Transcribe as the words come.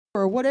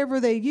or whatever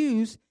they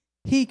use,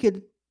 he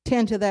could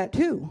tend to that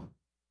too.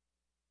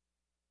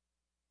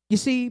 You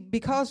see,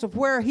 because of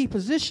where he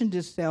positioned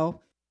himself,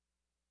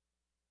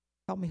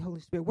 help me, Holy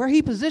Spirit, where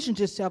he positioned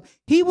himself,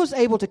 he was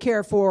able to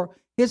care for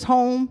his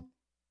home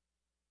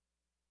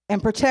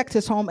and protect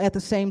his home at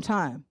the same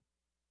time.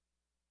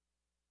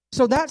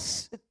 So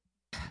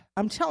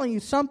I'm telling you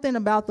something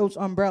about those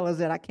umbrellas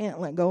that I can't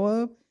let go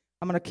of.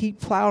 I'm going to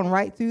keep plowing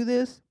right through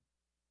this.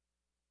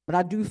 But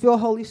I do feel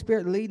Holy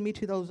Spirit lead me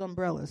to those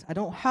umbrellas. I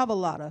don't have a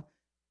lot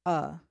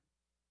of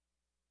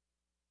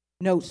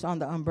notes on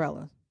the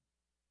umbrella.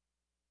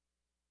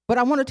 But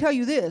I want to tell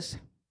you this.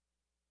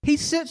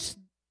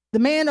 The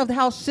man of the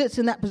house sits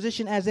in that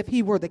position as if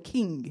he were the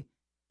king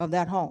of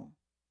that home.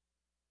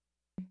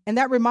 And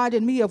that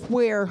reminded me of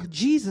where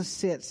Jesus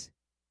sits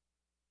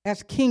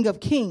as King of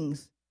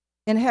Kings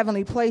in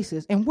heavenly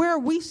places. And where are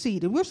we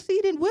seated? We're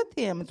seated with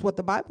him. It's what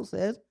the Bible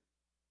says.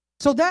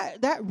 So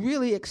that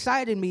really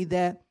excited me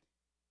that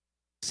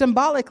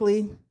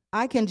symbolically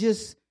I can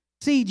just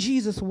see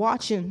Jesus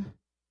watching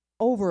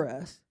over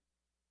us.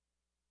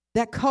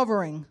 That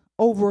covering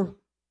over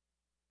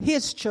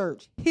his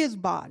church, his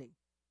body.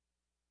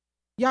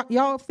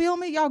 Y'all feel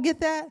me? Y'all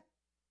get that?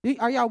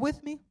 Are y'all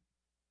with me?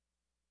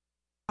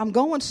 I'm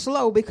going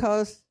slow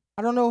because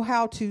I don't know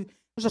how to.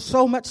 There's just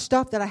so much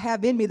stuff that I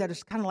have in me that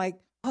is kind of like,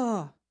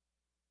 I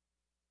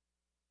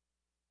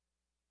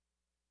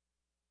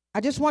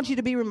just want you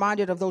to be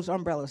reminded of those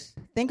umbrellas.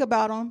 Think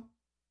about them.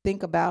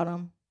 Think about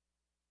them.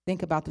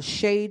 Think about the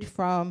shade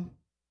from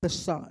the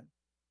sun,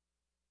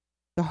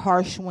 the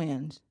harsh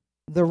winds,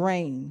 the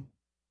rain.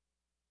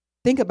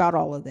 Think about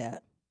all of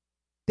that.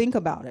 Think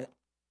about it.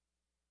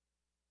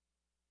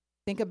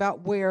 Think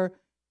about where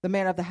the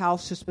man of the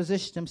house has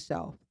positioned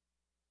himself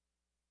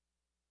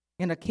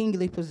in a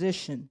kingly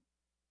position,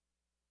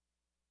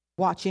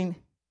 watching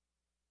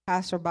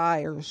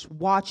passerbyers,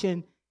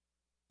 watching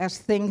as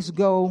things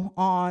go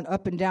on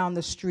up and down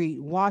the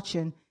street,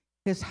 watching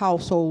his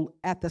household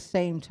at the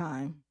same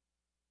time.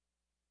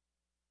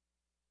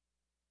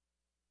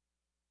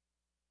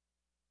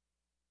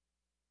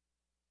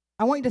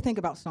 I want you to think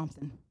about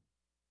something.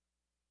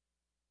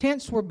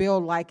 Tents were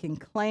built like in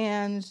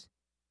clans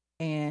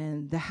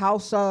and the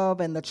house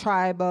of and the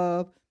tribe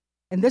of.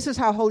 And this is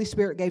how Holy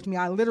Spirit gave to me.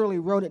 I literally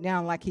wrote it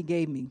down like he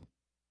gave me.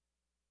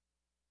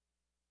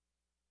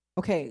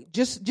 Okay,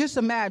 just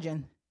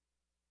imagine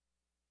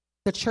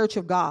the church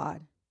of God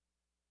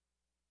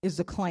is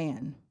the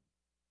clan.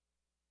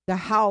 The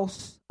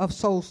house of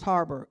Souls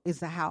Harbor is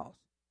the house.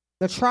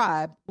 The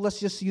tribe, let's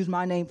just use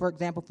my name, for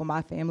example, for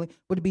my family,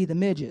 would be the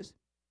midges.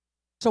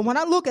 So when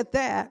I look at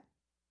that,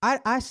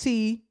 I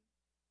see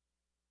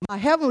my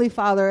Heavenly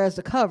Father as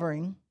the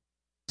covering,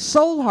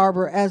 Soul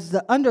Harbor as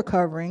the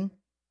undercovering,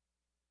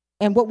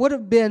 and what would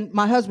have been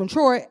my husband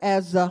Troy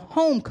as the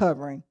home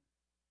covering.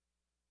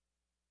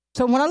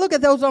 So when I look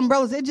at those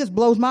umbrellas, it just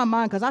blows my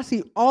mind because I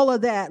see all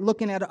of that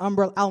looking at an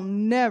umbrella. I'll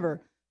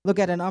never look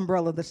at an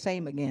umbrella the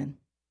same again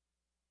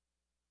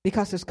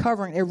because it's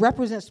covering. It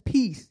represents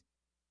peace.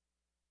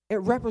 It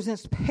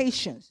represents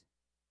patience.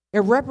 It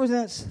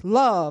represents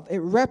love. It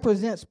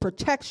represents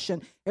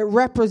protection. It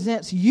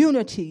represents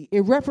unity.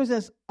 It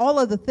represents all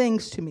of the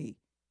things to me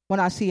when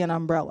I see an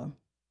umbrella.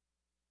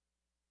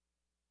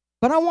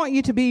 But I want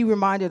you to be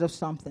reminded of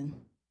something.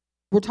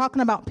 We're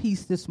talking about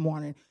peace this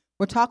morning.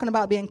 We're talking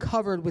about being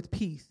covered with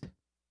peace.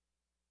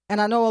 And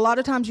I know a lot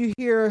of times you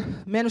hear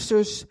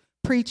ministers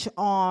preach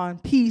on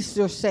peace.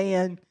 They're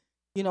saying,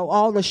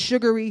 all the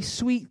sugary,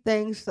 sweet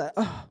things,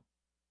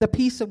 the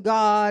peace of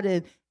God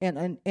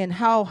and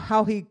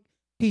how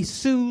he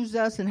soothes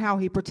us and how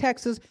he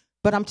protects us.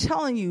 But I'm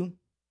telling you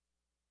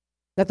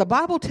that the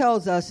Bible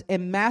tells us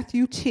in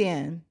Matthew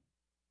 10,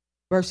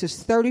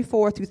 verses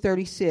 34 through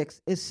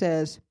 36, it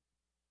says,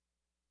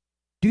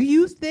 "Do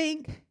you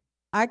think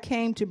I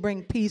came to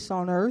bring peace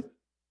on earth?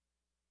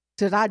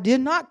 Said I did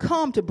not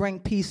come to bring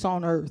peace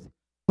on earth,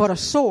 but a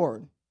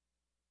sword."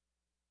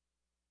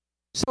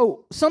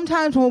 So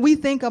sometimes when we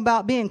think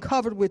about being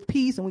covered with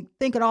peace and we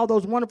think of all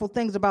those wonderful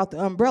things about the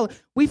umbrella,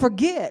 we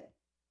forget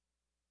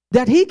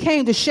that he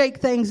came to shake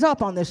things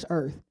up on this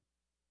earth.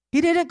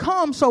 He didn't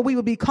come so we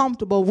would be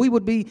comfortable. We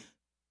would be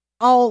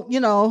all,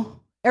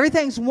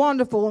 everything's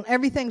wonderful and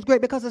everything's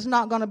great, because it's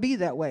not going to be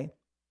that way.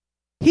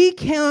 He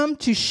came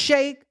to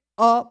shake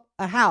up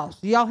a house.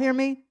 Do y'all hear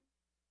me?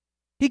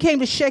 He came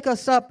to shake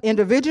us up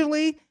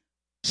individually,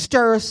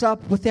 stir us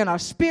up within our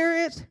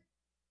spirits.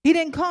 He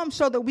didn't come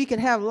so that we could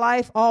have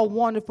life all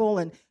wonderful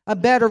and a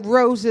bed of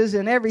roses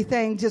and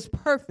everything just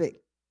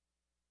perfect.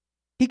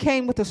 He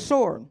came with a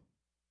sword.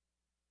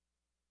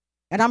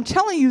 And I'm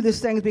telling you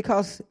these things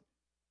because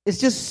it's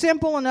just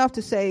simple enough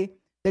to say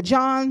that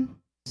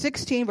John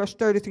 16, verse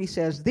 33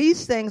 says,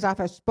 "These things I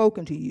have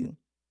spoken to you,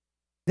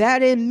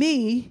 that in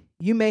me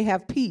you may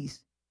have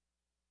peace."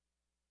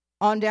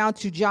 On down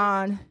to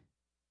John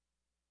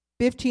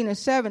 15 and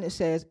 7, it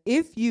says,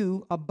 "If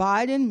you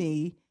abide in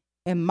me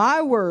and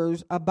my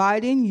words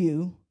abide in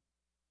you,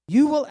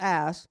 you will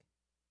ask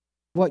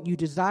what you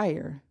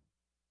desire,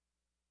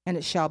 and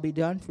it shall be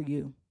done for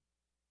you."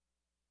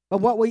 But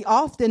what we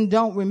often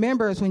don't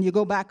remember is when you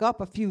go back up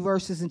a few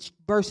verses, in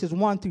verses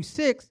 1 through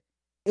 6,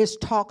 it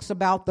talks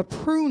about the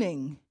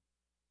pruning.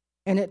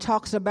 And it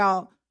talks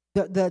about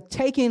the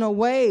taking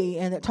away,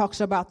 and it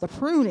talks about the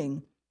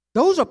pruning.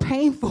 Those are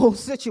painful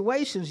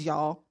situations,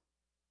 y'all.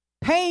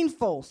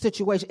 Painful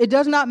situations. It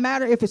does not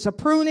matter if it's a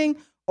pruning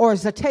or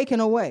it's a taking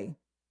away.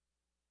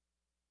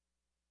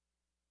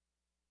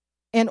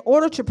 In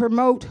order to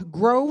promote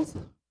growth,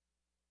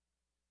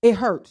 it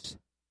hurts.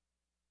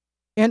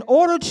 In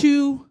order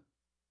to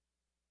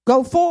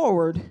go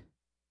forward,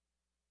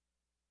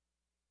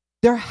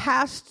 there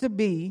has to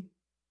be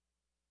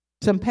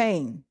some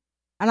pain.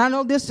 And I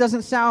know this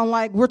doesn't sound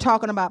like we're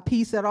talking about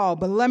peace at all,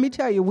 but let me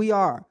tell you, we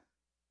are.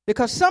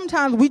 Because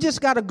sometimes we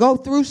just got to go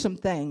through some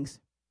things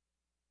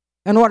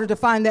in order to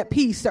find that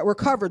peace that we're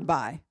covered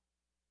by.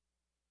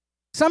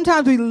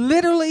 Sometimes we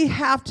literally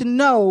have to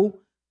know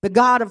the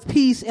God of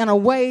peace in a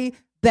way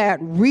that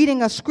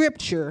reading a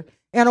scripture,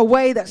 in a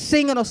way that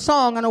singing a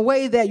song, in a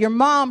way that your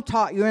mom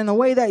taught you, in a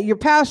way that your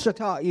pastor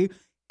taught you.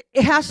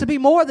 It has to be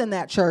more than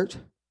that, church.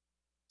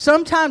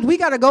 Sometimes we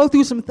got to go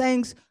through some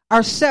things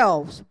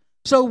ourselves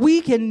so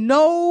we can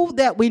know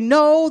that we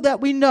know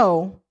that we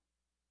know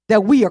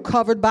that we are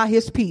covered by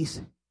his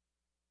peace.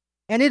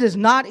 And it is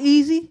not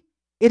easy.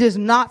 It is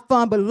not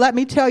fun. But let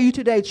me tell you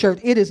today, church,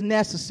 it is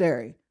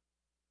necessary.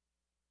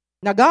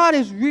 Now, God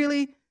is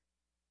really,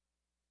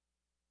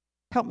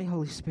 help me,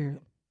 Holy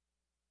Spirit.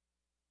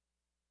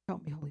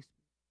 Help me, Holy Spirit.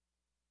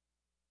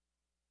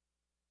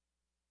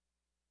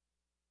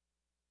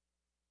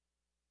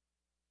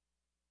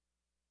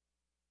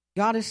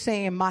 God is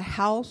saying, my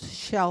house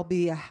shall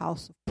be a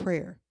house of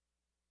prayer.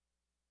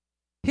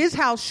 His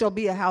house shall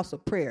be a house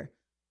of prayer.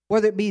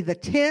 Whether it be the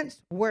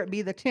tents, whether it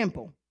be the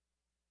temple.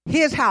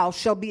 His house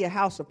shall be a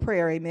house of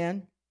prayer,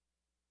 amen.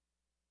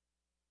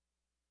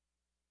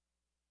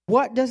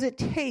 What does it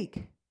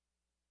take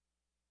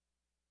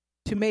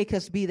to make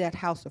us be that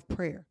house of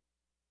prayer?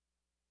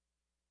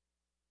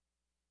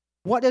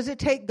 What does it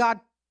take God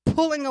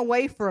pulling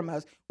away from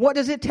us? What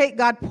does it take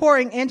God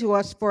pouring into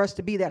us for us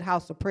to be that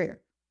house of prayer?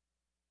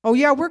 Oh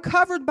yeah, we're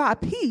covered by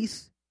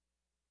peace,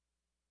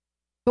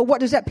 but what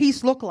does that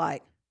peace look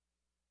like?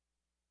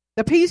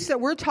 The peace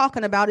that we're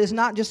talking about is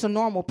not just a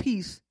normal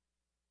peace,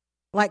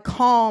 like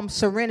calm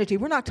serenity.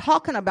 We're not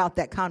talking about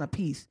that kind of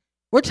peace.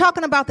 We're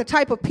talking about the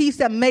type of peace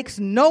that makes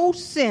no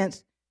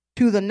sense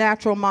to the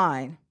natural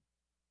mind.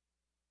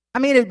 I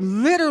mean, it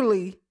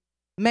literally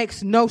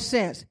makes no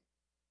sense.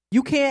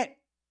 You can't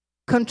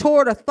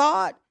contort a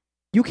thought.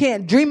 You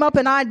can't dream up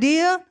an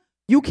idea.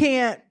 You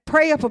can't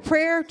pray up a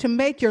prayer to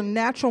make your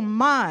natural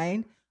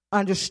mind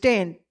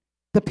understand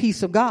the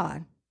peace of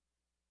God.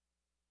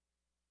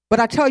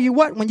 But I tell you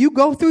what, when you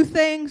go through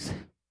things,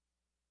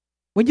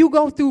 when you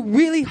go through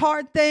really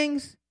hard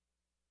things,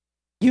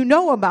 you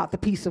know about the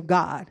peace of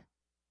God.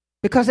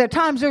 Because at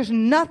times there's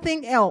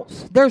nothing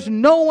else, there's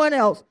no one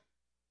else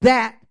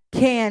that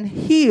can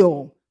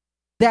heal,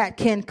 that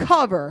can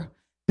cover,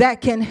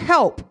 that can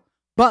help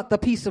but the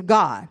peace of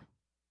God.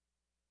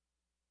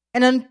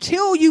 And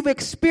until you've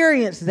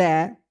experienced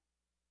that,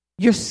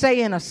 you're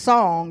saying a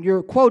song,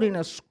 you're quoting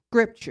a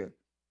scripture.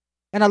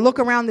 And I look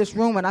around this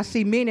room and I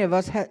see many of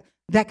us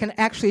that can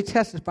actually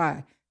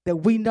testify that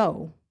we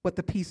know what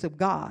the peace of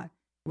God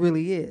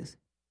really is.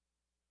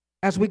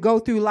 As we go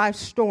through life's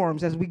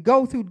storms, as we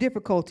go through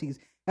difficulties,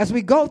 as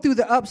we go through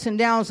the ups and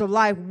downs of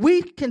life,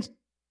 we can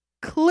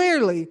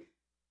clearly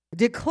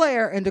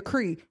declare and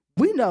decree,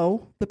 we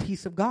know the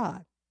peace of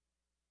God.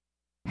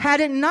 Had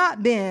it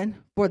not been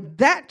for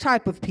that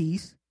type of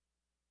peace,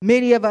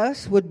 many of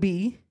us would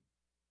be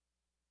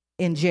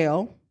in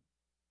jail,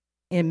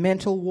 in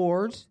mental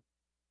wards,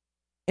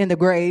 in the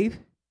grave.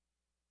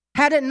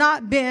 Had it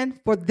not been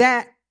for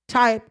that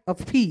type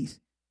of peace.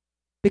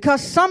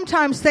 Because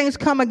sometimes things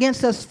come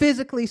against us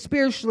physically,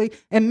 spiritually,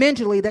 and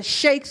mentally that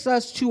shakes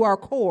us to our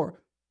core.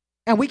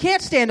 And we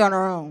can't stand on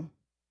our own.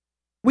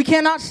 We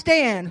cannot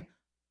stand.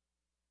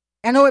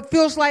 I know it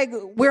feels like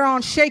we're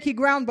on shaky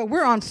ground, but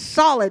we're on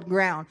solid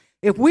ground.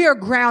 If we are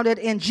grounded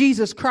in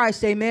Jesus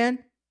Christ, amen.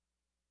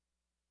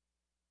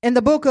 In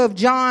the book of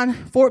John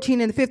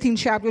 14 and the 15th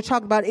chapter, we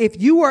talk about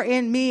if you are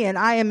in me and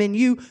I am in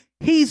you,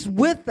 he's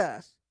with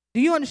us.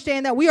 Do you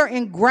understand that? We are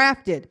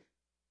engrafted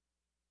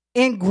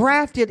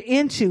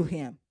into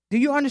him. Do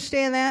you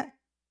understand that?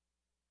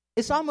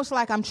 It's almost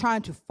like I'm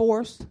trying to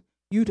force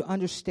you to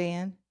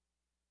understand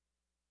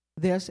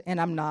this, and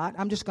I'm not.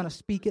 I'm just going to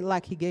speak it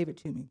like he gave it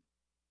to me.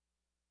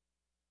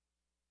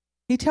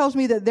 He tells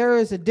me that there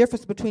is a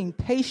difference between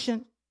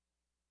patience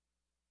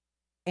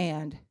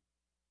and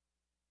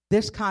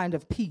this kind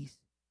of peace.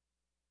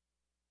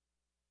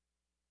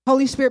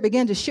 Holy Spirit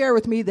began to share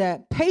with me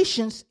that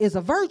patience is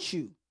a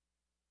virtue.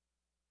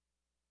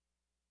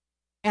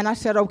 And I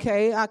said,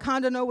 okay, I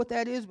kind of know what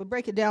that is, but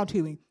break it down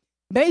to me.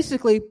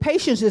 Basically,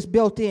 patience is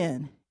built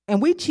in.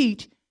 And we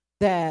teach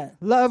that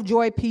love,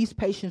 joy, peace,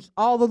 patience,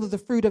 all of the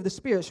fruit of the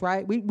spirits,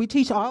 right? We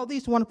teach all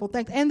these wonderful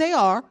things, and they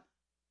are.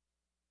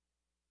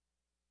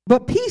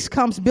 But peace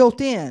comes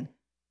built in.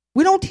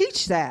 We don't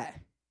teach that.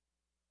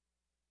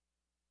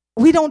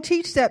 We don't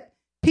teach that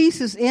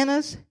peace is in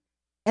us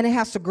and it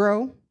has to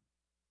grow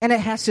and it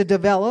has to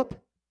develop.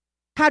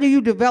 How do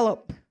you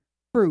develop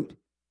fruit?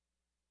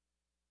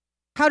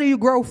 How do you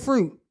grow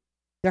fruit?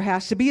 There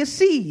has to be a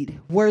seed.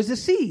 Where's the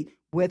seed?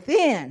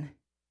 Within.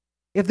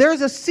 If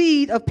there's a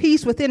seed of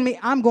peace within me,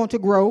 I'm going to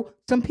grow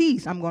some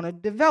peace. I'm going to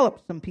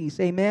develop some peace.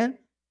 Amen.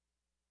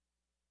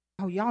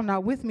 Oh, y'all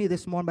not with me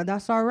this morning, but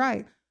that's all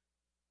right.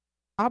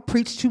 I'll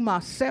preach to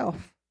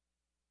myself.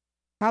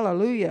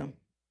 Hallelujah.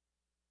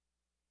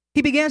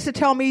 He begins to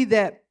tell me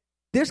that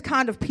this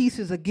kind of peace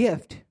is a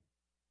gift.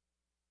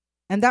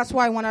 And that's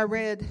why when I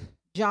read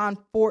John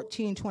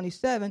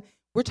 14:27,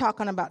 we're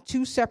talking about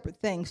two separate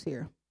things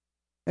here.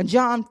 And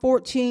John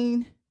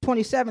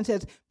 14:27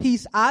 says,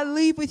 peace I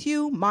leave with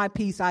you, my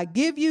peace I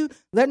give you.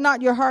 Let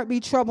not your heart be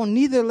troubled,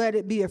 neither let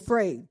it be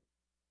afraid.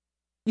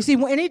 You see,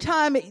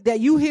 anytime that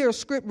you hear a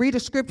script, read a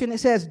scripture and it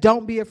says,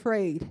 don't be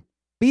afraid,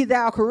 be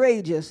thou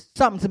courageous,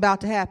 something's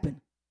about to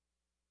happen.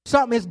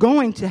 Something is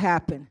going to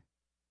happen.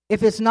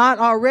 If it's not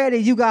already,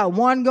 you got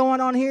one going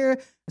on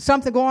here,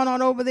 something going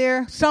on over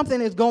there,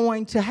 something is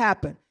going to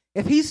happen.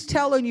 If he's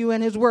telling you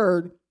in his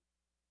word,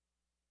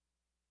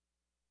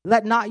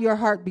 let not your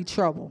heart be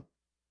troubled.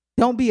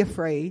 Don't be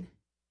afraid.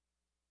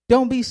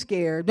 Don't be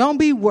scared. Don't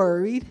be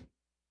worried.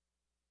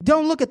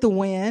 Don't look at the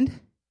wind.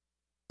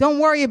 Don't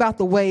worry about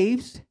the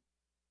waves.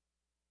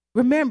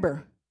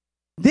 Remember,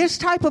 this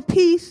type of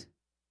peace,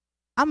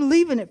 I'm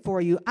leaving it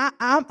for you.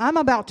 I'm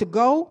about to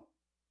go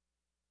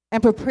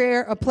and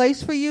prepare a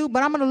place for you,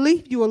 but I'm going to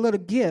leave you a little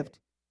gift.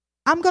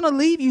 I'm going to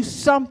leave you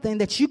something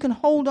that you can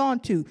hold on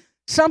to,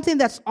 something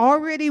that's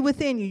already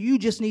within you. You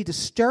just need to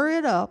stir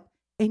it up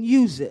and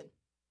use it.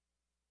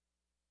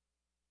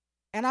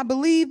 And I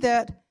believe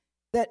that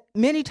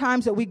many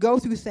times that we go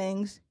through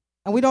things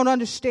and we don't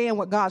understand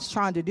what God's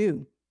trying to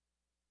do.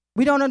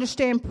 We don't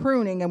understand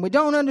pruning and we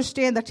don't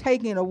understand the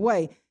taking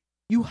away.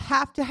 You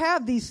have to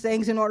have these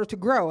things in order to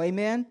grow.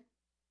 Amen.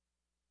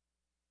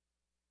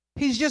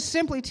 He's just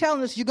simply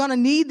telling us you're going to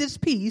need this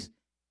peace.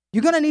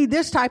 You're going to need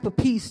this type of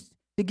peace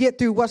to get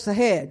through what's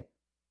ahead.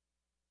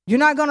 You're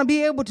not going to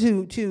be able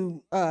to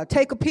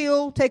take a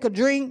pill, take a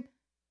drink,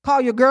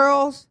 call your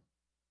girls,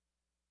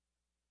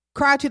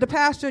 cry to the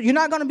pastor. You're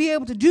not going to be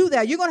able to do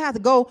that. You're going to have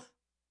to go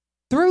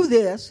through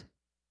this.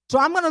 So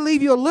I'm going to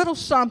leave you a little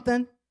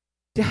something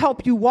to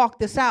help you walk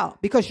this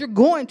out, because you're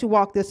going to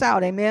walk this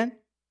out. Amen.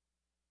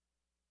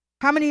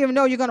 How many of you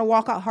know you're going to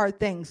walk out hard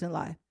things in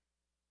life?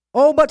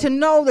 Oh, but to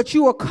know that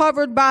you are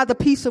covered by the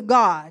peace of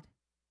God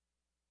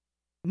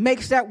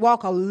makes that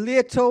walk a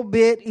little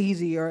bit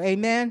easier.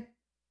 Amen.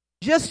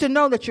 Just to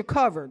know that you're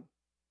covered.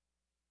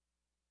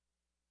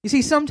 You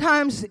see,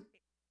 sometimes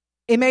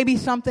it may be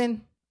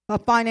something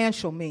of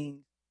financial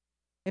means.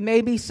 It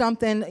may be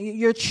something,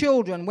 your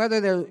children,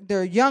 whether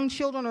they're young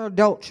children or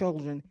adult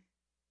children,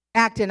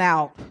 acting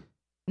out,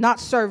 not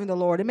serving the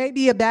Lord. It may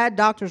be a bad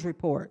doctor's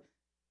report.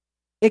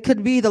 It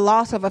could be the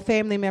loss of a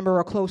family member or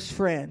a close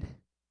friend.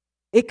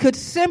 It could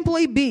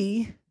simply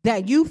be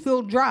that you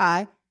feel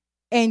dry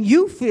and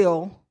you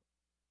feel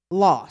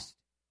lost.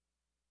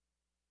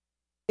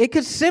 It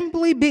could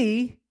simply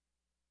be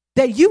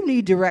that you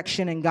need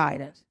direction and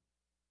guidance.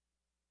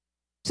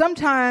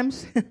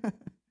 Sometimes,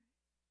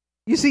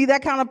 you see,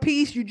 that kind of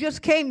peace, you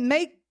just can't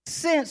make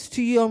sense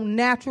to your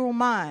natural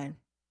mind.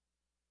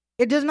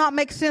 It does not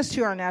make sense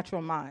to our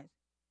natural mind.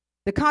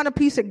 The kind of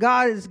peace that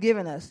God has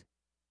given us.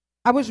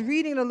 I was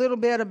reading a little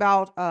bit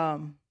about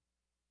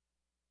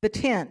the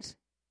tents.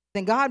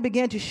 Then God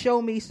began to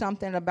show me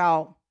something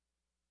about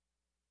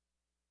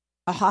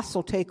a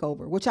hostile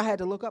takeover, which I had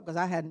to look up because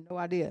I had no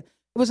idea.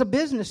 It was a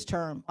business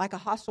term, like a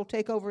hostile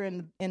takeover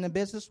in the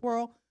business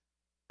world.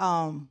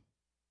 And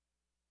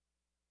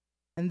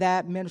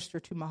that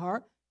ministered to my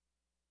heart.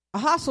 A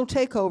hostile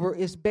takeover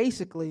is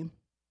basically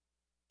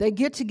they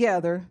get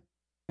together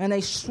and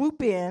they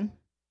swoop in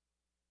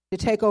to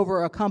take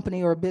over a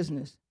company or a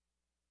business.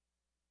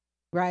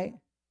 Right?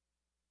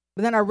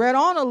 But then I read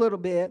on a little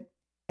bit,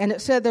 and it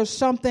said there's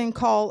something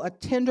called a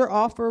tender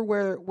offer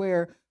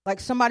where like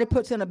somebody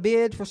puts in a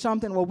bid for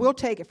something. Well, we'll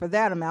take it for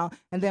that amount,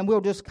 and then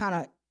we'll just kind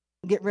of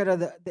get rid of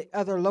the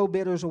other low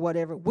bidders or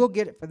whatever. We'll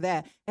get it for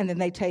that, and then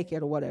they take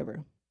it or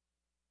whatever.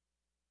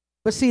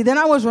 But see, then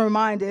I was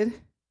reminded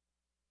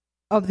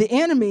of the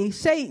enemy,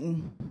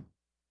 Satan,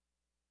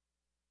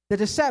 the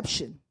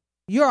deception.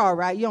 You're all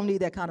right. You don't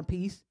need that kind of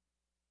peace.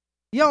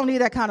 You don't need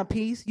that kind of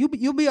peace.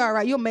 You'll be all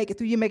right. You'll make it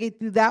through. You make it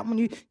through that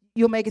one.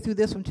 You'll make it through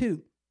this one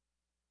too.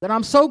 But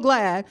I'm so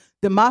glad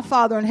that my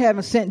Father in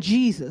heaven sent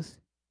Jesus.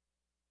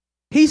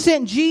 He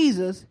sent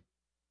Jesus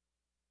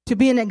to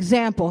be an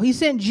example. He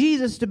sent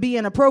Jesus to be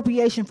an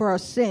appropriation for our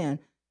sin.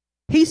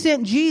 He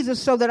sent Jesus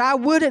so that I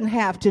wouldn't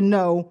have to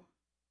know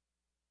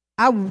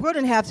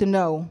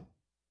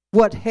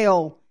what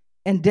hell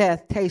and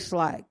death tastes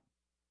like.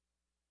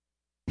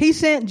 He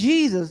sent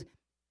Jesus.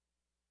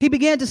 He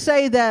began to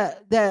say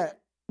that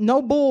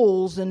no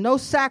bulls and no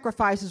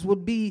sacrifices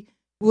would be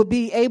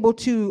able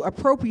to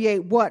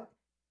appropriate what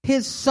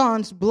his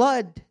son's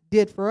blood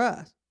did for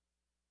us.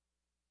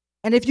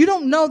 And if you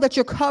don't know that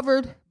you're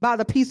covered by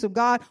the peace of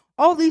God,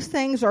 all these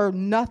things are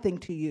nothing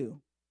to you.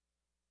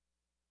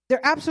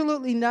 They're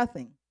absolutely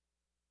nothing.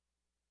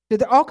 There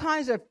are all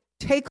kinds of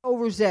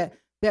takeovers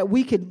that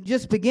we could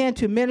just begin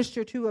to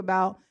minister to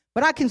about.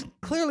 But I can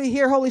clearly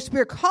hear Holy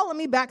Spirit calling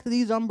me back to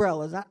these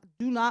umbrellas. I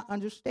do not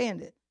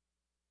understand it.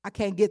 I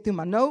can't get through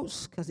my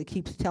notes because it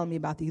keeps telling me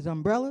about these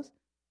umbrellas.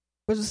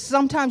 But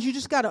sometimes you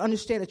just got to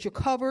understand that you're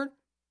covered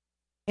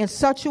in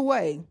such a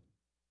way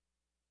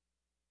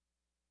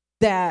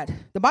that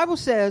the Bible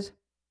says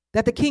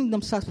that the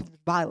kingdom suffers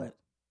violence.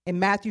 In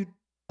Matthew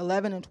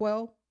 11 and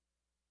 12,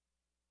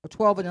 or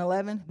 12 and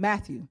 11,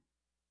 Matthew.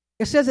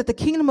 It says that the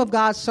kingdom of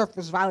God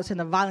suffers violence and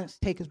the violence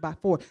taketh by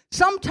force.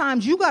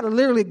 Sometimes you got to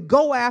literally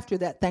go after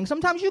that thing.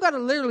 Sometimes you got to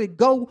literally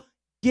go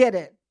get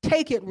it,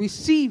 take it,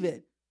 receive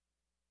it.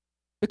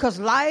 Because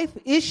life,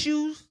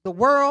 issues, the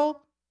world,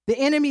 the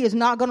enemy is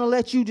not going to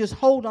let you just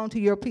hold on to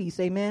your peace.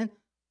 Amen.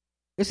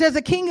 It says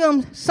the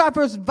kingdom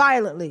suffers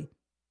violently.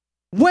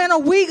 When are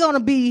we going to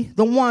be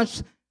the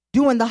ones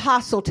doing the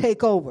hostile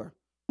takeover?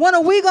 When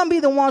are we going to be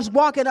the ones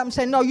walking up and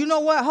saying, no, you know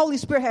what? Holy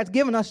Spirit has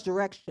given us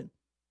direction.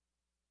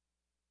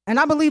 And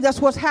I believe that's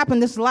what's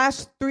happened this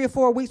last 3 or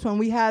 4 weeks when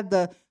we had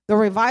the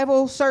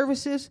revival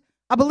services.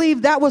 I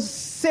believe that was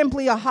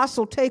simply a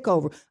hostile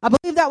takeover. I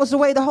believe that was the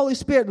way the Holy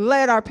Spirit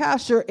led our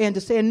pastor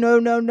into saying, no,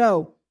 no,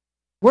 no.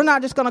 We're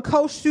not just going to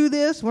coast through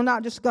this. We're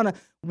not just going to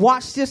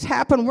watch this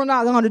happen. We're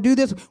not going to do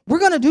this. We're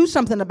going to do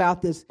something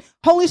about this.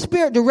 Holy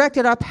Spirit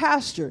directed our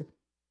pastor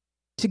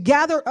to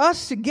gather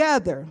us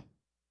together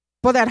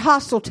for that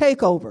hostile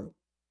takeover.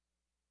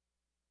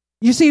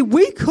 You see,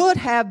 we could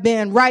have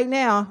been right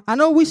now. I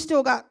know we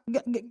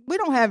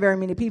don't have very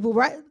many people,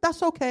 right?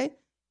 That's okay.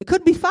 It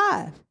could be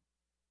 5.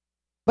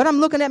 But I'm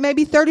looking at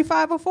maybe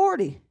 35 or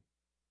 40.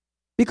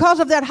 Because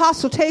of that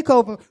hostile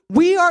takeover,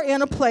 we are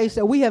in a place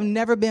that we have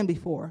never been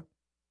before.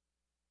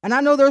 And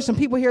I know there are some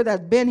people here that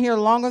have been here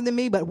longer than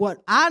me, but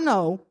what I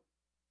know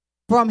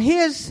from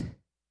his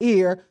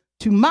ear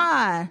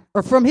to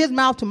from his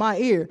mouth to my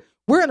ear,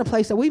 we're in a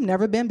place that we've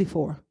never been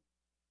before.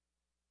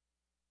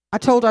 I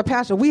told our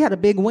pastor we had a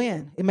big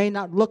win. It may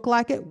not look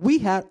like it. We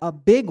had a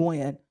big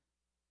win.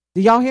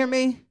 Do y'all hear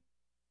me?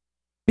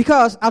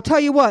 Because I'll tell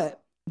you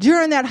what,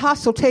 during that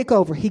hostile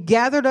takeover, he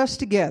gathered us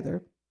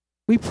together.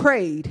 We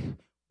prayed.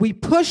 We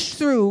pushed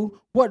through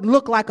what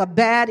looked like a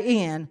bad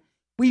end.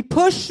 We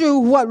pushed through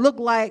what looked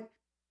like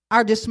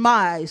our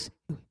demise.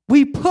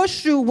 We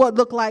pushed through what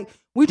looked like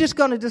we're just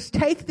going to just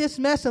take this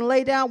mess and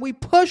lay down. We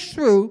pushed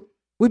through.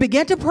 We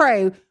began to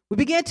pray. We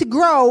began to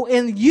grow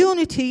in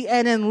unity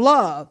and in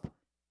love.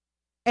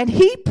 And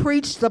he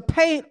preached the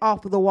paint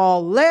off of the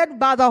wall, led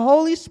by the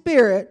Holy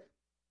Spirit,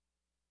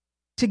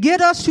 to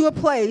get us to a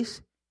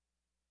place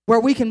where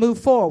we can move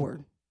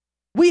forward.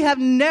 We have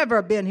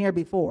never been here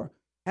before.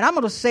 And I'm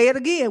going to say it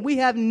again. We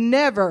have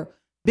never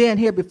been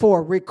here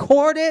before.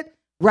 Record it,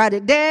 write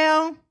it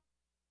down,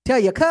 tell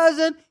your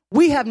cousin.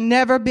 We have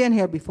never been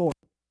here before.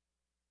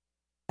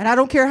 And I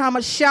don't care how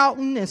much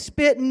shouting and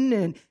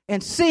spitting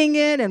and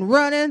singing and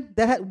running,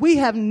 we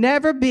have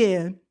never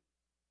been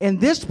in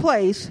this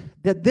place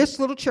that this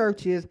little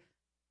church is.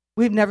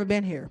 We've never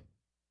been here.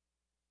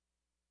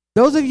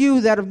 Those of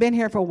you that have been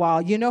here for a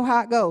while, you know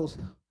how it goes.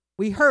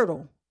 We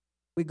hurdle.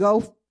 We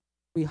go,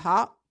 we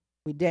hop,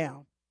 we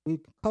down. We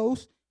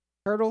coast,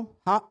 hurdle,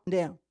 hop,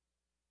 down.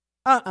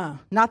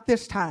 Not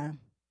this time.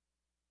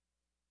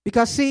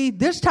 Because see,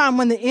 this time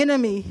when the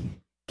enemy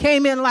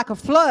came in like a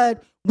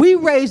flood, we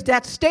raised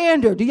that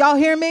standard. Do y'all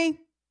hear me?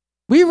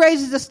 We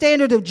raised the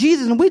standard of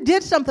Jesus, and we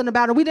did something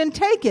about it. We didn't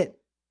take it.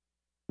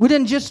 We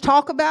didn't just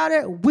talk about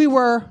it. We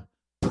were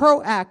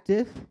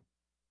proactive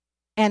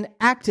and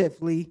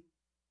actively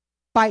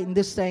fighting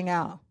this thing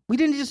out. We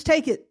didn't just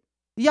take it.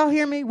 Do y'all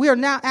hear me? We are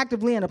now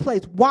actively in a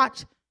place.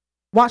 Watch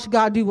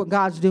God do what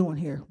God's doing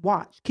here.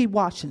 Watch. Keep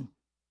watching.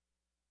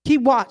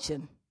 Keep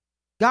watching.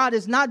 God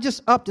is not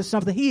just up to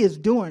something. He is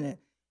doing it.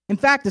 In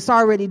fact, it's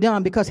already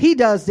done because he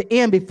does the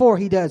end before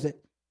he does it,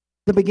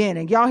 the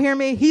beginning. Y'all hear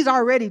me? He's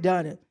already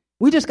done it.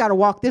 We just got to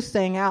walk this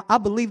thing out. I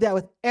believe that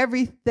with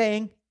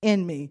everything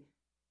in me.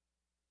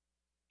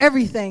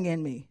 Everything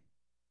in me.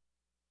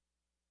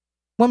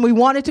 When we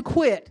wanted to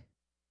quit,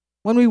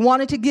 when we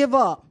wanted to give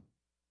up,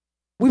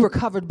 we were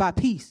covered by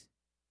peace.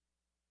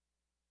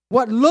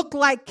 What looked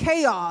like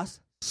chaos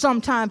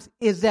sometimes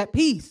is that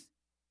peace.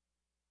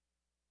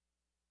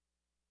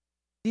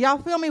 Do y'all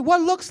feel me?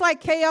 What looks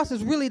like chaos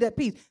is really that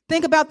peace.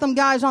 Think about them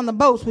guys on the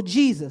boats with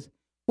Jesus.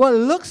 What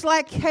looks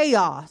like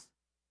chaos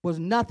was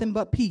nothing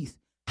but peace.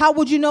 How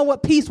would you know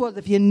what peace was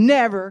if you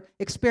never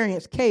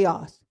experienced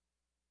chaos?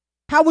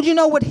 How would you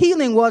know what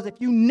healing was if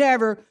you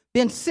never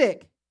been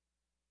sick?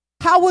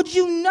 How would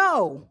you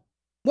know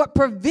what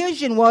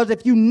provision was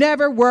if you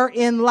never were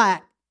in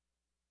lack?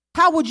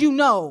 How would you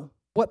know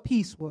what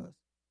peace was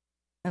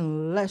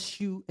unless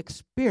you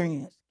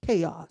experienced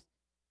chaos?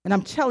 And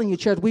I'm telling you,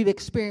 church, we've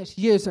experienced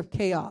years of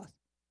chaos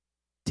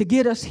to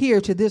get us here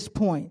to this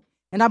point.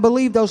 And I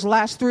believe those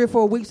last 3 or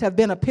 4 weeks have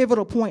been a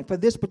pivotal point for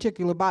this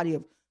particular body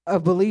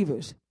of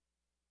believers.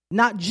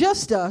 Not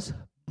just us,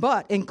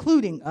 but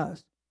including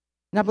us.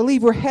 And I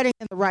believe we're heading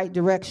in the right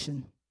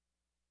direction.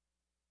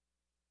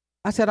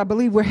 I said, I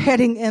believe we're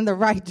heading in the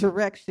right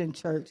direction,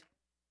 church.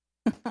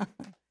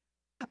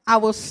 I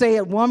will say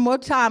it one more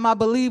time. I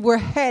believe we're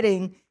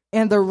heading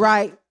in the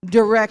right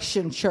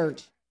direction,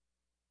 church.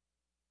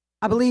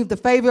 I believe the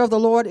favor of the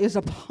Lord is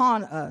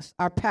upon us,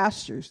 our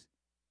pastors.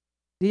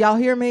 Do y'all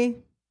hear me?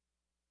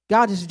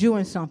 God is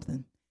doing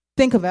something.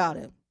 Think about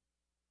it.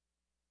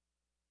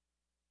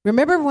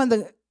 Remember when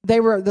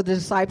the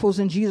disciples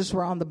and Jesus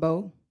were on the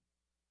boat?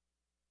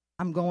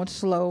 I'm going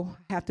slow.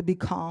 I have to be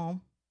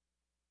calm.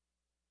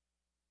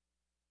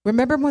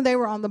 Remember when they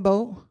were on the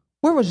boat?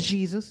 Where was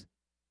Jesus?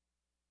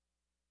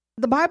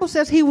 The Bible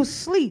says he was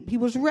asleep. He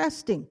was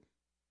resting.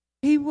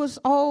 He was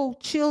all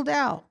chilled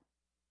out.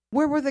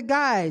 Where were the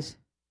guys?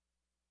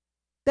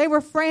 They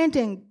were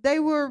frantic. They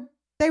were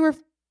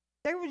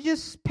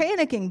just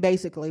panicking,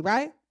 basically,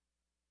 right?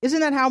 Isn't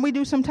that how we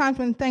do sometimes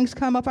when things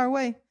come up our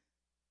way?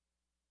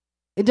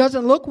 It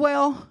doesn't look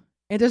well.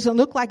 It doesn't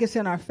look like it's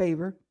in our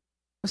favor.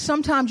 But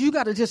sometimes you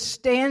got to just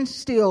stand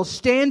still,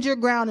 stand your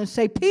ground and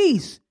say,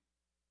 peace,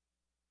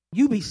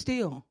 you be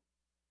still.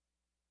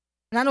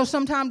 And I know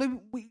sometimes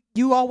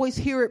you always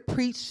hear it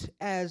preached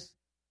as,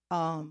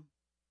 and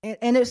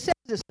it says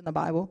this in the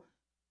Bible,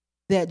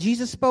 that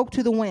Jesus spoke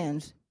to the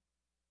winds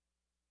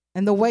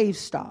and the waves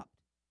stopped.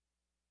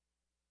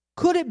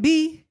 Could it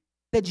be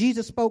that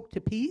Jesus spoke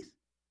to peace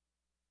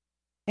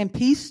and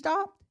peace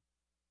stopped?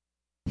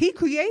 He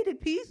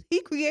created peace.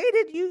 He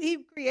created you. He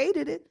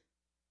created it.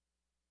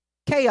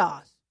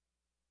 Chaos.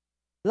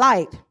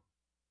 Light.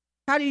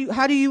 How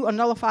do you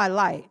nullify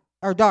light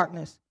or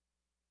darkness?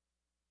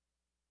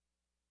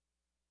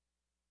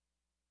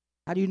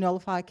 How do you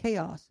nullify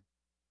chaos?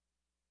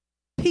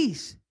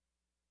 Peace.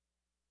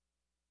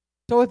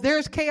 So if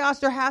there's chaos,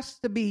 there has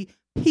to be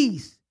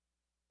peace.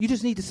 You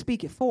just need to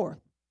speak it forth.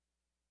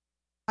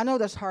 I know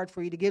that's hard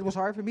for you to get. It was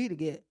hard for me to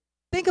get.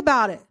 Think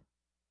about it.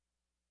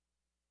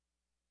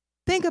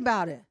 Think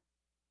about it.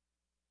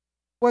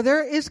 Where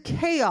there is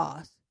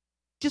chaos,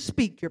 just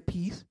speak your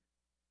peace.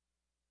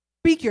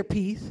 Speak your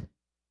peace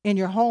in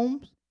your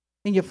homes,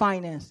 in your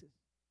finances,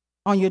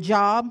 on your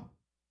job,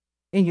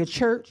 in your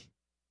church,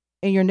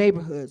 in your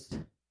neighborhoods,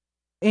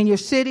 in your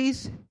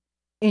cities,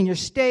 in your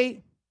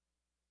state.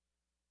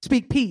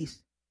 Speak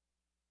peace.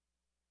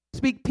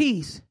 Speak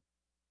peace.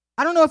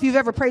 I don't know if you've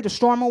ever prayed a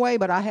storm away,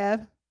 but I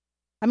have.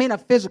 I mean a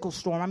physical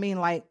storm. I mean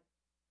like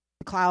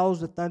the clouds,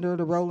 the thunder,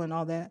 the rolling,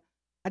 all that.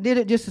 I did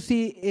it just to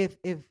see if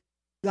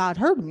God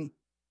heard me.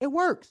 It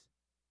works.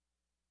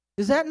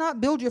 Does that not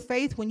build your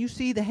faith when you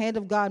see the hand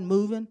of God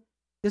moving?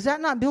 Does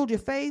that not build your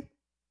faith?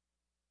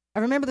 I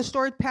remember the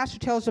story Pastor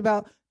tells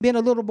about being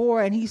a little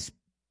boy and he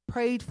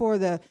prayed for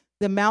the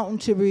mountain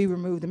to be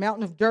removed, the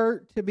mountain of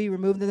dirt to be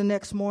removed. And the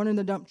next morning,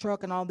 the dump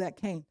truck and all that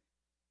came.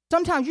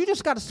 Sometimes you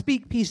just got to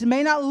speak peace. It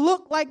may not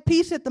look like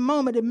peace at the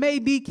moment. It may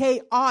be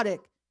chaotic.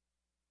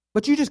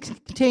 But you just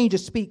continue to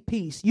speak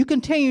peace. You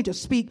continue to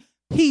speak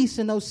peace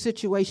in those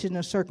situations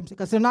and circumstances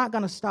because they're not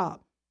going to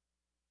stop.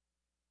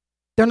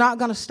 They're not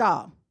going to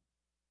stop.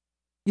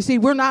 You see,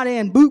 we're not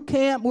in boot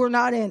camp. We're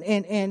not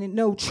in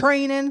no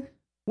training.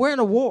 We're in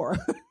a war.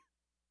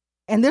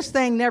 And this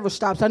thing never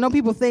stops. I know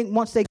people think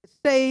once they get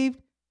saved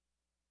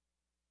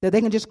that they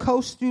can just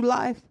coast through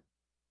life.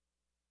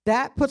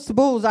 That puts the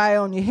bullseye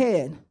on your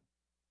head.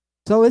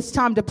 So it's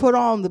time to put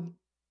on the,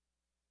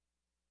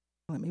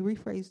 let me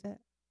rephrase that.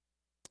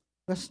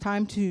 It's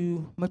time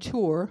to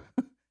mature.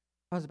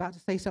 I was about to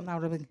say something I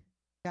would have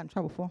got in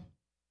trouble for.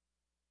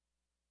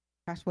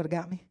 Pastor would have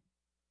got me.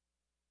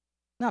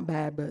 Not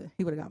bad, but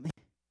he would have got me.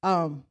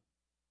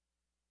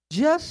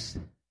 Just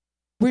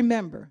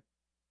remember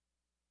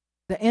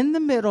that in the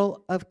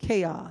middle of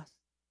chaos,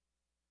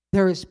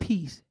 there is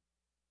peace.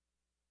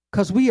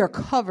 Because we are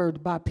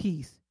covered by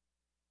peace.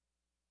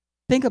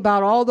 Think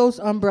about all those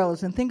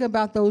umbrellas and think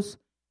about those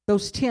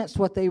tents,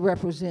 what they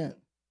represent.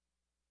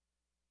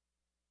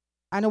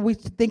 I know we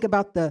think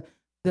about the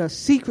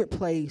secret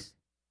place.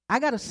 I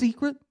got a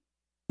secret.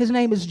 His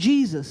name is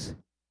Jesus.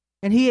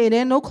 And he ain't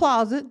in no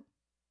closet.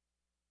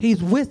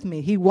 He's with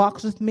me. He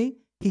walks with me.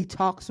 He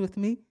talks with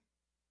me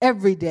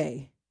every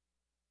day.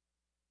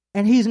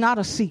 And he's not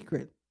a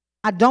secret.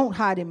 I don't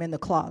hide him in the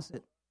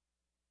closet.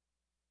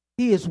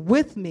 He is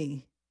with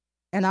me.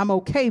 And I'm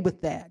okay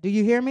with that. Do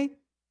you hear me?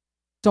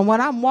 So when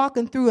I'm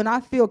walking through and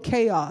I feel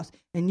chaos,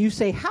 and you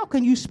say, how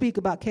can you speak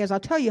about chaos? I'll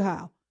tell you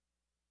how.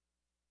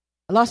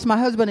 I lost my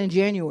husband in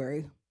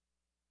January.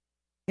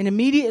 And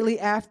immediately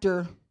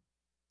after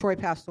Troy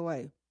passed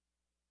away,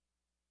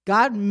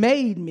 God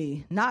made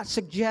me, not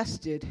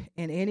suggested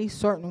in any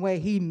certain way,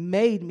 he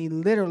made me,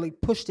 literally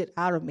pushed it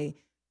out of me,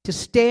 to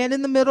stand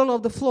in the middle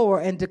of the floor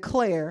and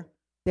declare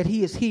that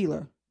he is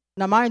healer.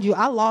 Now, mind you,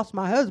 I lost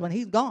my husband.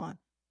 He's gone.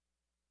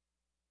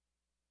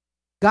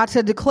 God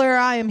said, declare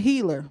I am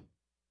healer.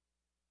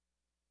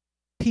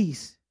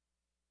 Peace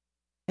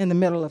in the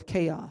middle of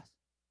chaos.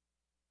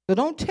 So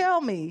don't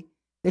tell me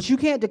that you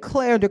can't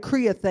declare,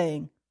 decree a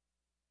thing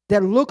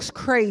that looks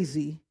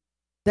crazy,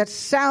 that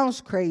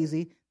sounds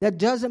crazy, that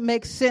doesn't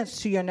make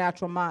sense to your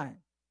natural mind.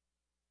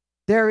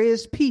 There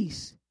is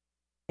peace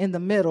in the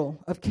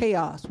middle of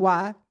chaos.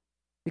 Why?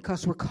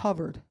 Because we're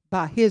covered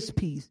by his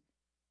peace.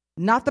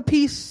 Not the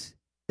peace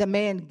that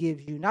man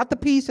gives you, not the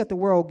peace that the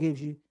world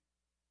gives you.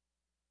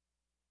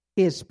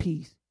 His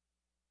peace.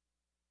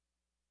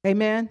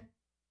 Amen.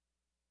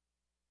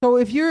 So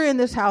if you're in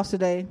this house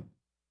today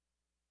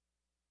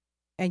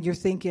and you're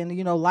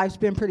thinking, life's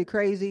been pretty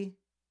crazy,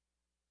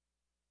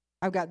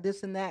 I've got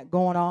this and that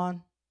going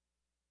on,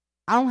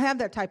 I don't have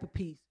that type of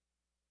peace.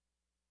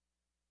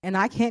 And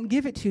I can't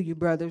give it to you,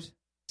 brothers,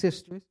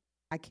 sisters.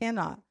 I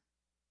cannot.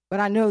 But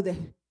I know that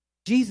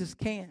Jesus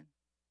can.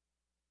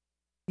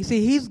 You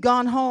see, he's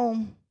gone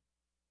home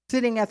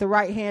sitting at the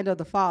right hand of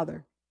the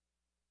Father.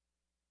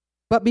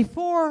 But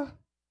before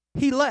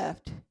he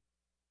left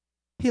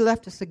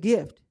us a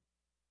gift.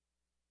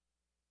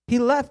 He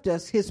left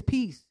us his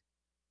peace.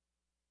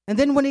 And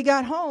then when he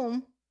got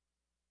home,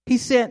 he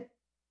sent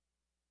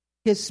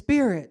his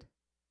Spirit,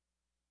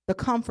 the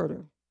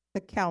Comforter,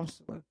 the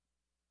Counselor,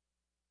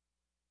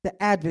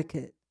 the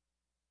Advocate,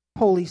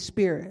 Holy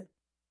Spirit.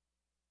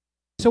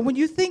 So when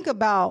you think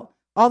about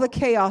all the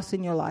chaos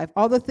in your life,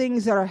 all the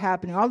things that are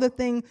happening, all the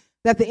things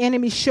that the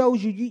enemy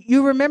shows you,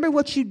 you remember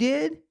what you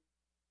did?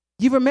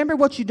 You remember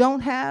what you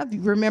don't have?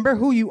 You remember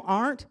who you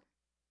aren't?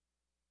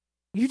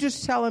 You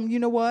just tell him, you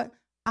know what?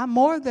 I'm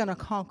more than a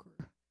conqueror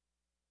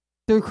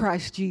through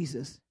Christ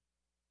Jesus.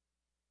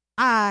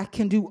 I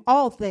can do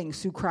all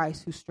things through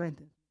Christ who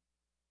strengthens.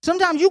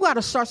 Sometimes you got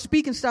to start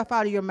speaking stuff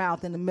out of your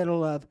mouth in the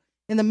middle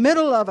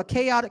of a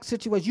chaotic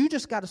situation. You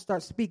just got to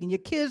start speaking. Your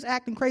kids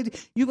acting crazy.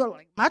 You go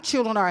like, my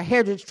children are a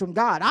heritage from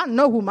God. I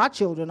know who my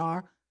children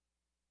are.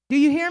 Do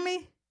you hear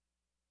me?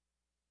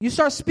 You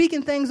start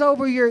speaking things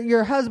over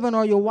your husband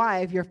or your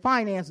wife, your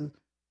finances.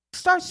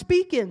 Start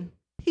speaking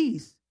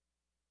peace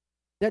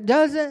that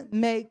doesn't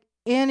make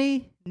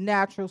any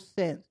natural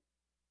sense.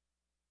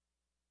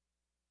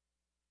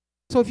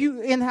 So if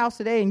you're in the house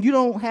today and you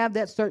don't have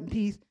that certain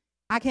peace,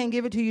 I can't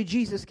give it to you.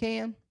 Jesus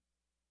can.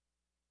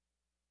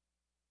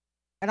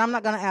 And I'm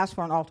not going to ask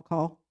for an altar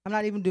call. I'm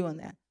not even doing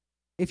that.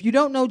 If you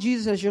don't know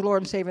Jesus as your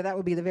Lord and Savior, that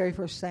would be the very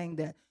first thing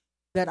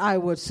that I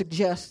would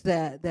suggest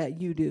that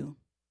you do.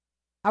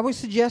 I would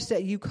suggest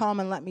that you come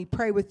and let me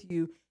pray with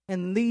you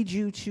and lead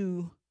you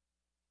to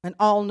an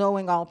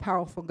all-knowing,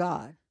 all-powerful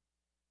God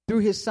through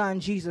his Son,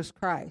 Jesus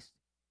Christ,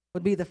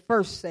 would be the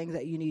first thing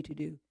that you need to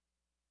do.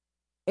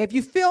 If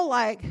you feel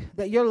like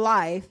that your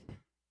life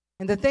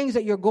and the things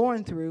that you're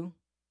going through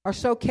are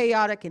so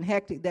chaotic and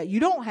hectic that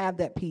you don't have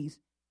that peace,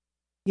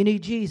 you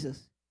need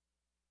Jesus.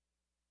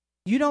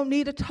 You don't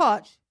need a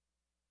touch.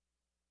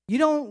 You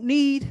don't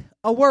need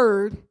a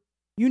word.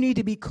 You need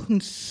to be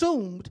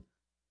consumed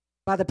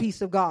by the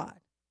peace of God.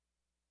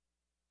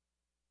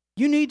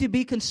 You need to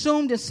be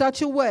consumed in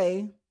such a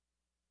way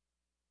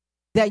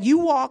that you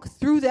walk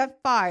through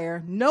that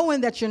fire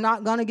knowing that you're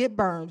not going to get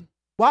burned.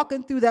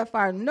 Walking through that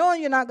fire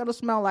knowing you're not going to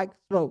smell like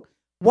smoke.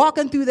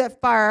 Walking through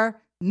that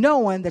fire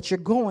knowing that you're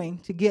going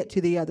to get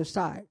to the other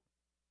side.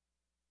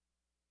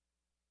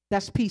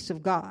 That's peace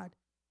of God.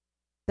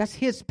 That's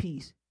his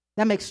peace.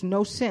 That makes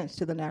no sense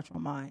to the natural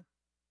mind.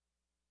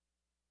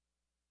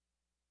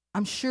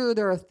 I'm sure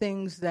there are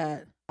things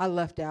that I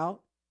left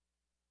out,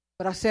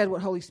 but I said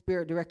what Holy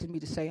Spirit directed me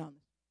to say on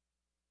this.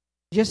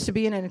 Just to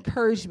be an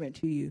encouragement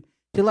to you,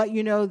 to let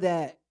you know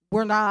that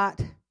we're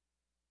not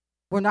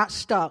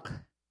stuck.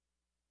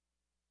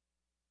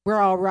 We're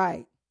all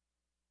right.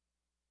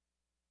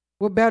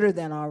 We're better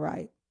than all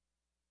right.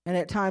 And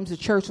at times the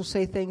church will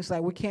say things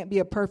like, we can't be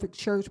a perfect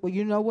church. Well,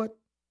 you know what?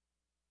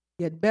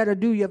 You'd better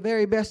do your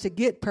very best to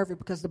get perfect,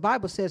 because the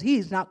Bible says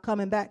he's not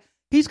coming back.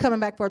 He's coming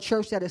back for a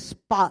church that is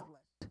spotless.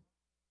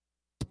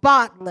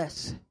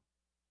 Spotless.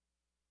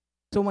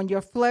 So when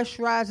your flesh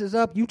rises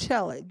up, you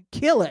tell it.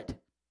 Kill it.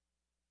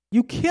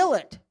 You kill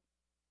it.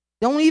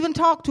 Don't even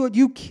talk to it.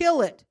 You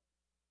kill it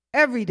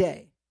every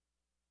day.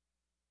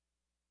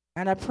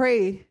 And I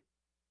pray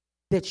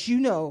that you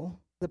know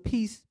the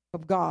peace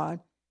of God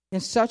in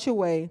such a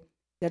way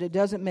that it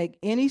doesn't make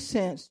any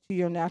sense to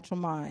your natural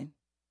mind.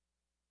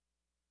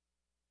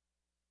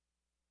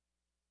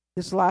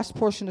 This last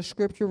portion of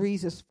Scripture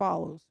reads as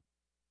follows.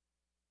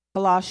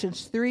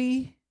 Colossians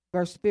 3,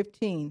 verse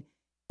 15.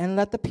 And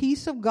let the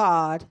peace of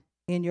God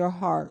in your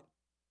heart,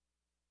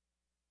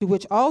 to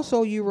which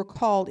also you were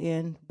called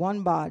in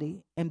one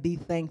body, and be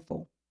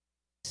thankful.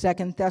 2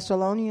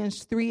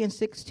 Thessalonians 3 and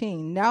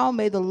 16. Now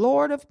may the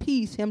Lord of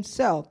peace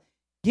himself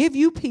give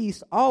you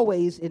peace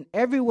always in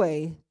every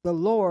way. The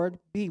Lord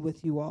be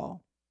with you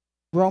all.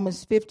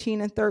 Romans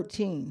 15 and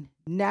 13.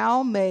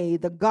 Now may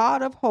the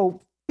God of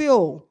hope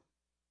fill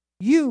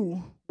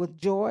you with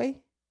joy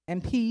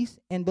and peace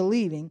in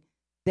believing,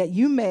 that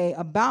you may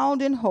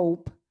abound in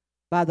hope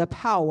by the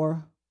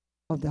power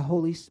of the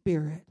Holy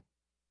Spirit.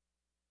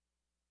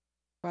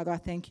 Father, I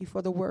thank you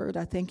for the word.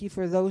 I thank you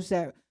for those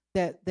that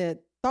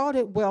thought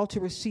it well to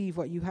receive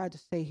what you had to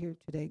say here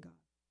today, God.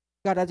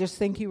 God, I just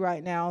thank you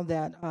right now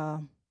that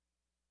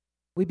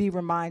we be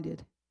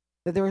reminded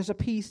that there is a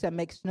peace that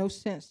makes no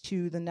sense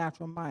to the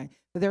natural mind.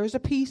 That there is a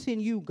peace in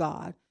you,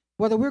 God.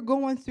 Whether we're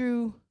going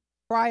through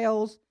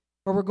trials,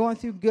 or we're going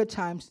through good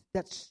times,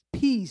 that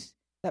peace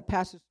that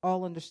passes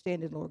all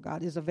understanding, Lord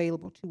God, is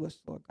available to us,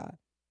 Lord God.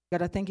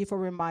 God, I thank you for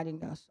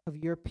reminding us of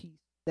your peace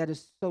that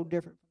is so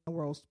different from the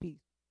world's peace.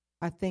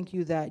 I thank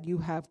you that you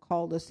have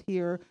called us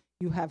here.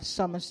 You have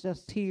summoned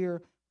us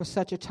here for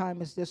such a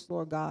time as this,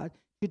 Lord God,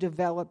 to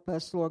develop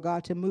us, Lord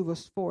God, to move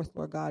us forth,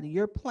 Lord God.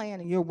 Your plan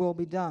and your will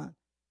be done.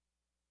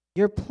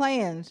 Your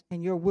plans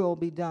and your will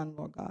be done,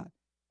 Lord God.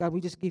 God,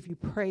 we just give you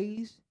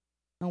praise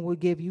and we'll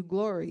give you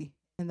glory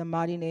in the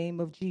mighty name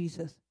of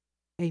Jesus.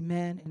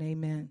 Amen and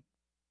amen.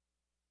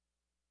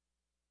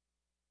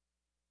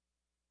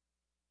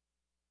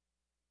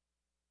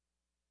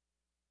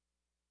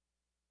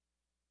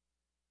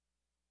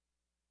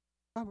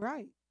 All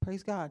right.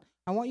 Praise God.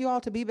 I want you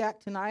all to be back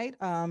tonight.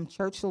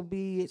 Church will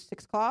be at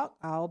 6 o'clock.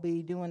 I'll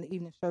be doing the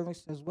evening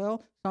service as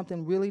well.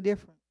 Something really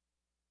different.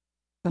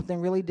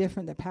 Something really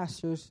different that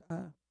pastors,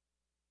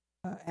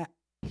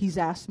 he's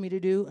asked me to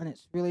do, and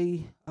it's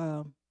really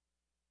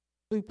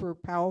super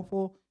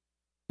powerful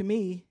to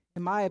me.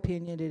 In my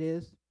opinion, it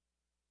is.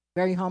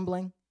 Very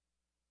humbling.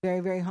 Very,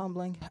 very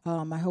humbling.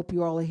 I hope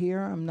you all are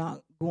here. I'm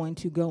not going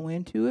to go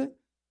into it.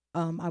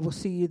 I will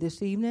see you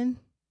this evening.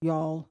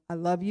 Y'all, I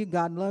love you.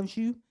 God loves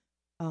you.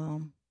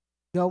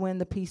 Go in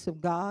the peace of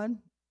God.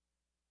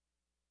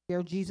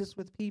 Share Jesus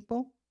with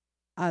people.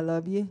 I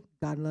love you.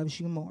 God loves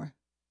you more.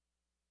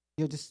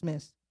 You're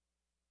dismissed.